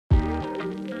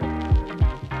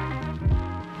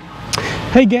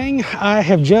Hey gang, I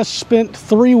have just spent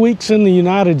 3 weeks in the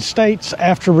United States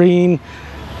after being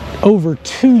over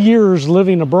 2 years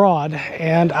living abroad,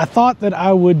 and I thought that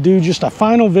I would do just a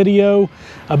final video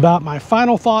about my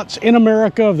final thoughts in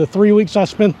America of the 3 weeks I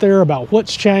spent there, about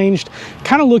what's changed,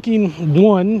 kind of looking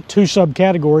two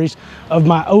subcategories of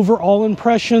my overall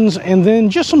impressions, and then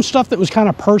just some stuff that was kind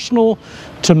of personal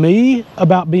to me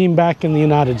about being back in the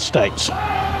United States.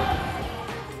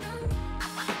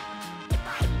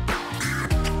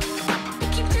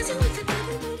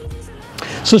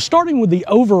 So starting with the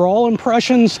overall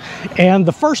impressions, and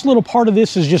the first little part of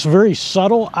this is just very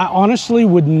subtle. I honestly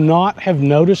would not have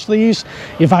noticed these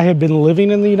if I had been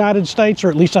living in the United States, or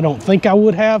at least I don't think I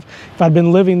would have if I'd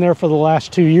been living there for the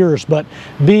last 2 years. But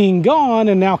being gone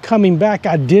and now coming back,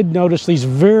 I did notice these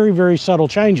very, very subtle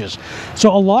changes.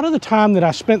 So a lot of the time that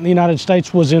I spent in the United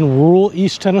States was in rural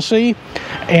East Tennessee,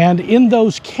 and in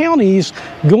those counties,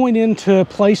 going into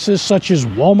places such as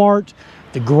Walmart,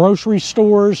 the grocery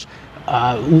stores,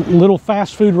 little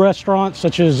fast food restaurants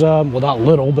such as, well, not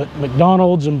little, but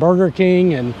McDonald's and Burger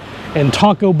King and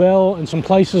Taco Bell and some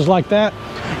places like that,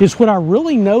 is what I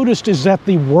really noticed is that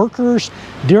the workers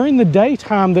during the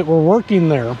daytime that were working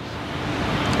there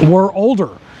were older.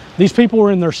 These people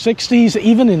were in their 60s,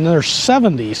 even in their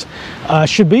 70s,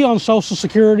 should be on Social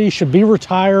Security, should be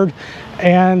retired,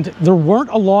 and there weren't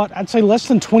a lot. I'd say less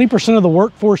than 20% of the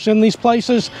workforce in these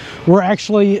places were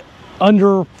actually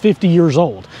under 50 years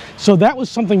old. So that was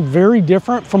something very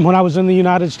different from when I was in the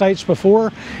United States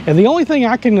before. And the only thing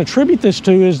I can attribute this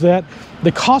to is that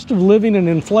the cost of living and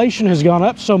inflation has gone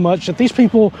up so much that these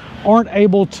people aren't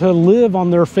able to live on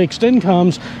their fixed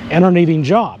incomes and are needing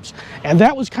jobs. And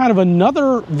that was kind of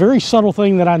another very subtle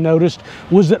thing that I noticed,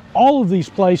 was that all of these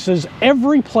places,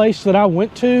 every place that I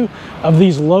went to of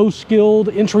these low-skilled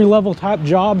entry-level type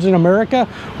jobs in America,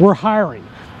 were hiring.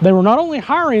 They were not only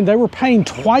hiring, they were paying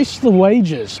twice the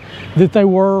wages that they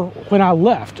were when I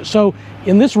left. So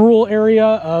in this rural area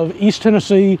of East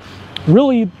Tennessee,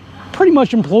 really pretty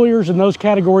much employers in those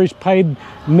categories paid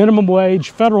minimum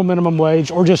wage, federal minimum wage,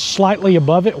 or just slightly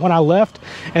above it when I left.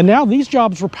 And now these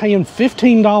jobs were paying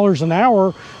 $15 an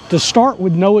hour to start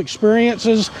with no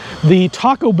experiences. The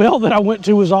Taco Bell that I went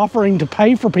to was offering to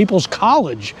pay for people's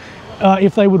college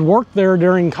if they would work there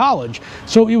during college.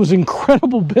 So it was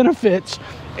incredible benefits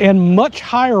and much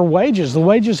higher wages. The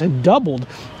wages had doubled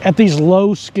at these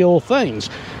low skill things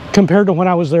compared to when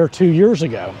I was there 2 years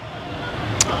ago.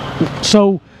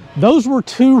 So those were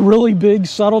two really big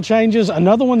subtle changes.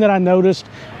 Another one that I noticed,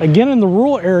 again in the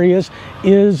rural areas,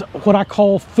 is what I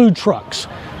call food trucks.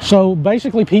 So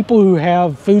basically people who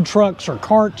have food trucks or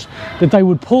carts that they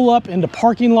would pull up into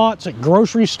parking lots at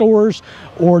grocery stores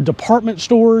or department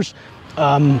stores,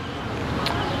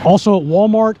 also at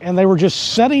Walmart, and they were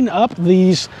just setting up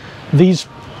these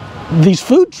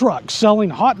food trucks selling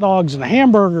hot dogs and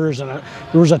hamburgers, and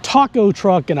there was a taco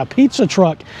truck and a pizza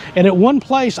truck. And at one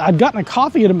place I'd gotten a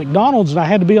coffee at a McDonald's and I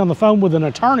had to be on the phone with an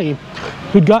attorney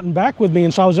who'd gotten back with me,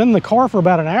 and so I was in the car for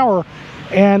about an hour,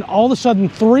 and all of a sudden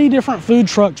 3 different food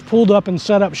trucks pulled up and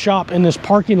set up shop in this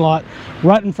parking lot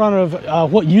right in front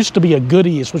of what used to be a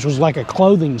Goodies, which was like a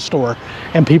clothing store,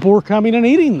 and people were coming and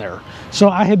eating there. So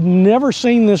I had never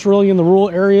seen this really in the rural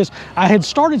areas. I had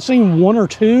started seeing 1 or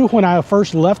 2 when I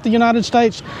first left the United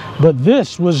States, but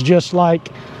this was just like,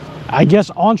 I guess,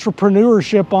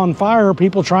 entrepreneurship on fire,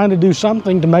 people trying to do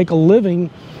something to make a living,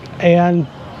 and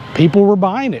people were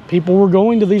buying it. People were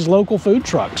going to these local food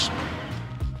trucks.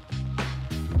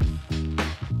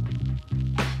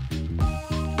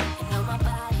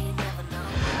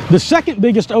 The second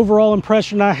biggest overall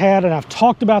impression I had, and I've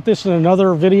talked about this in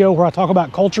another video where I talk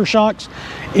about culture shocks,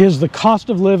 is the cost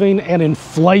of living and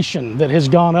inflation that has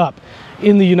gone up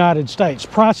in the United States.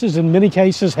 Prices in many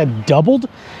cases had doubled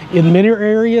in many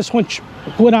areas.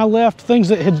 When I left, things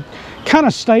that had kind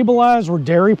of stabilized were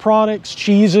dairy products,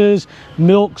 cheeses,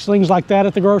 milks, things like that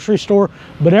at the grocery store,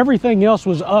 but everything else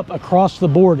was up across the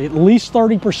board, at least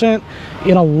 30%,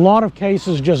 in a lot of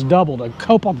cases just doubled. A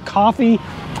cup of coffee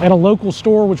at a local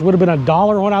store, which would have been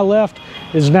 $1 when I left,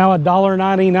 is now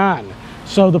 $1.99.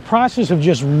 So the prices have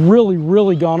just really,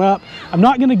 really gone up. I'm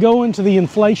not going to go into the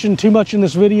inflation too much in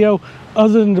this video,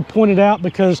 other than to point it out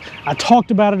because I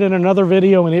talked about it in another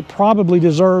video and it probably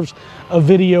deserves a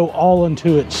video all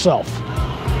unto itself.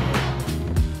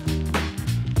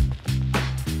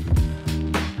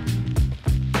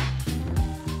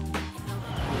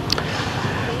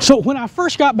 So when I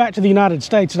first got back to the United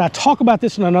States, and I talk about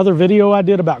this in another video I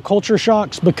did about culture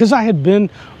shocks, because I had been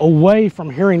away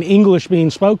from hearing English being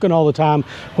spoken all the time,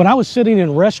 when I was sitting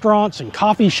in restaurants and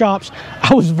coffee shops,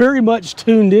 I was very much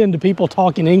tuned in to people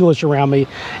talking English around me,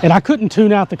 and I couldn't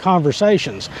tune out the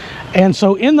conversations. And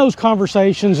so in those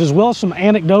conversations, as well as some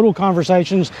anecdotal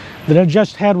conversations that I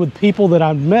just had with people that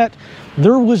I've met,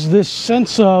 there was this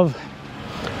sense of,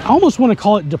 I almost want to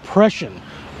call it depression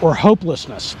or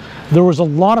hopelessness. There was a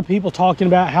lot of people talking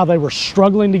about how they were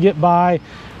struggling to get by,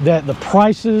 that the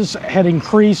prices had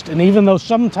increased, and even though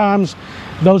sometimes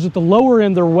those at the lower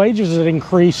end, their wages had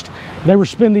increased, they were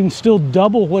spending still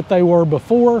double what they were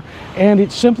before, and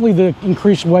it's simply the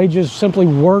increased wages simply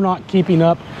were not keeping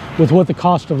up with what the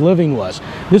cost of living was.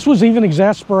 This was even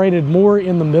exacerbated more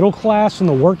in the middle class and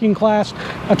the working class.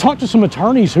 I talked to some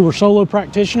attorneys who were solo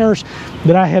practitioners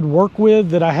that I had worked with,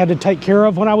 that I had to take care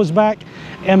of when I was back,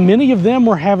 and many of them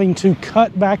were having to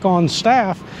cut back on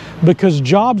staff because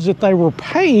jobs that they were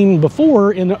paying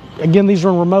before, again, these are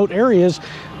in remote areas,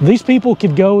 these people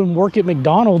could go and work at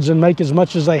McDonald's and make as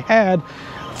much as they had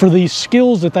for these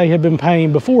skills that they had been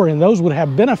paying before, and those would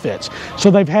have benefits.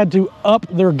 So they've had to up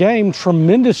their game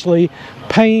tremendously,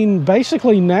 paying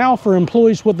basically now for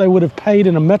employees what they would have paid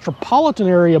in a metropolitan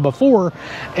area before.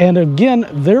 And again,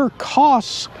 their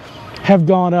costs have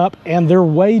gone up and their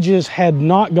wages had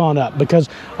not gone up, because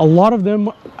a lot of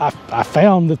them, I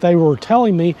found that they were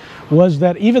telling me, was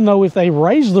that even though if they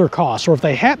raised their costs, or if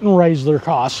they hadn't raised their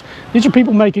costs, these are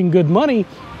people making good money.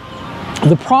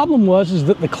 The problem was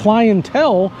that the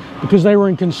clientele, because they were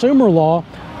in consumer law,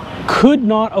 could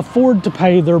not afford to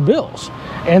pay their bills.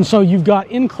 And so you've got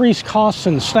increased costs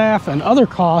in staff and other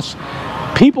costs.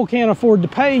 People can't afford to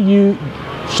pay you,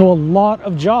 so a lot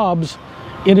of jobs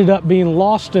ended up being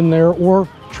lost in there or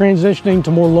transitioning to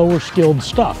more lower skilled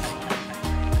stuff.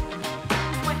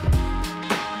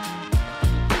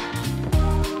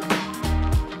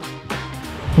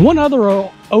 One other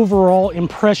overall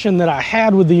impression that I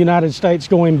had with the United States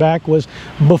going back was,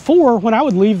 before, when I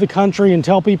would leave the country and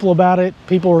tell people about it,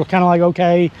 people were kind of like,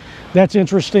 okay, that's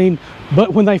interesting.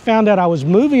 But when they found out I was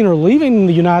moving or leaving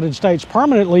the United States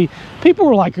permanently, people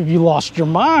were like, have you lost your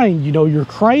mind? You know, you're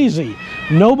crazy.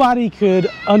 Nobody could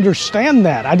understand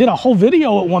that. I did a whole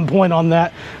video at one point on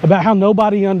that, about how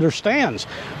nobody understands.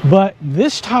 But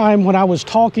this time when I was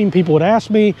talking, people would ask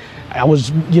me, I was,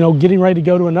 getting ready to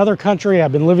go to another country.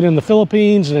 I've been living in the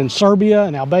Philippines and in Serbia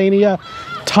and Albania,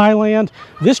 Thailand.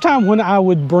 This time when I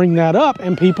would bring that up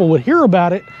and people would hear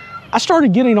about it, I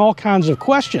started getting all kinds of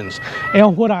questions.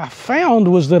 And what I found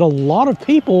was that a lot of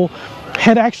people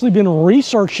had actually been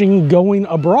researching going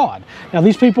abroad. Now,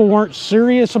 these people weren't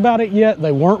serious about it yet.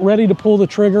 They weren't ready to pull the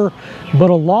trigger,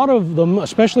 but a lot of them,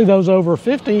 especially those over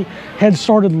 50, had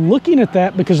started looking at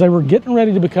that because they were getting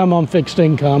ready to become on fixed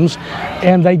incomes,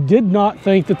 and they did not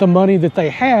think that the money that they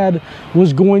had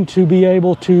was going to be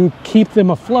able to keep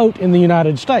them afloat in the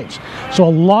United States. So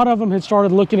a lot of them had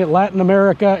started looking at Latin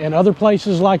America and other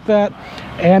places like that,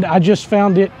 and I just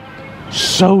found it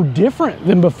so different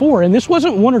than before. And this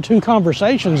wasn't one or two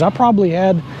conversations. I probably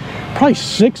had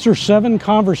 6 or 7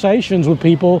 conversations with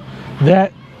people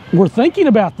that were thinking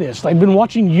about this. They'd been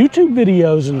watching YouTube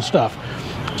videos and stuff.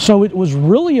 So it was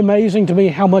really amazing to me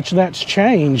how much that's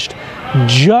changed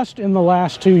just in the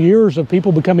last 2 years, of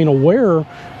people becoming aware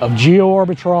of geo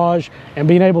arbitrage and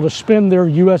being able to spend their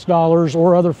US dollars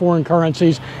or other foreign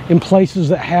currencies in places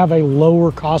that have a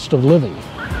lower cost of living.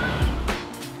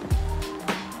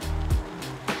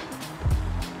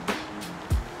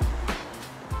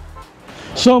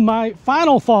 So my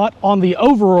final thought on the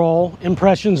overall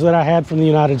impressions that I had from the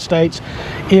United States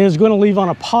is going to leave on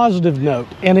a positive note,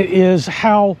 and it is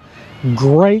how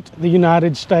great the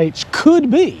United States could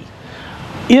be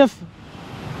if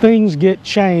things get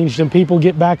changed and people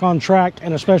get back on track,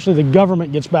 and especially the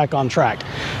government gets back on track.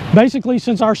 Basically,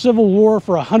 since our Civil War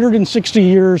for 160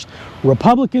 years,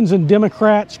 Republicans and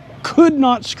Democrats could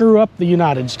not screw up the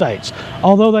United States,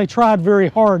 although they tried very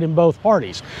hard in both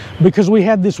parties, because we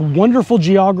had this wonderful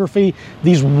geography,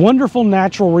 these wonderful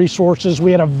natural resources.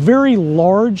 We had a very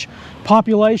large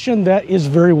population that is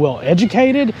very well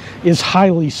educated, is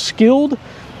highly skilled,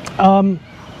 and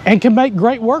can make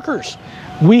great workers.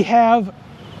 We have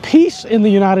peace in the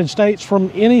United States from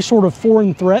any sort of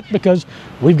foreign threat, because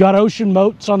we've got ocean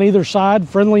moats on either side,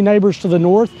 friendly neighbors to the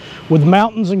north, with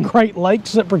mountains and Great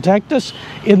Lakes that protect us.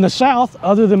 In the south,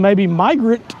 other than maybe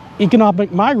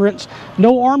economic migrants,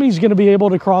 no army's going to be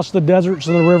able to cross the deserts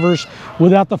and the rivers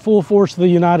without the full force of the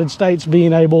United States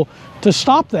being able to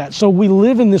stop that. So we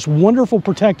live in this wonderful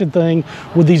protected thing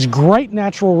with these great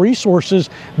natural resources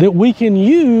that we can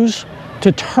use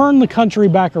to turn the country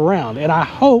back around. And I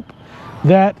hope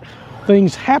that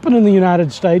things happen in the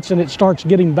United States and it starts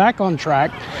getting back on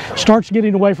track, starts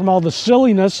getting away from all the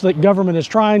silliness that government is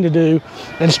trying to do,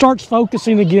 and starts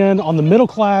focusing again on the middle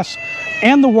class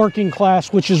and the working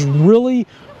class, which is really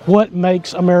what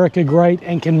makes America great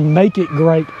and can make it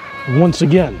great once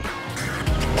again.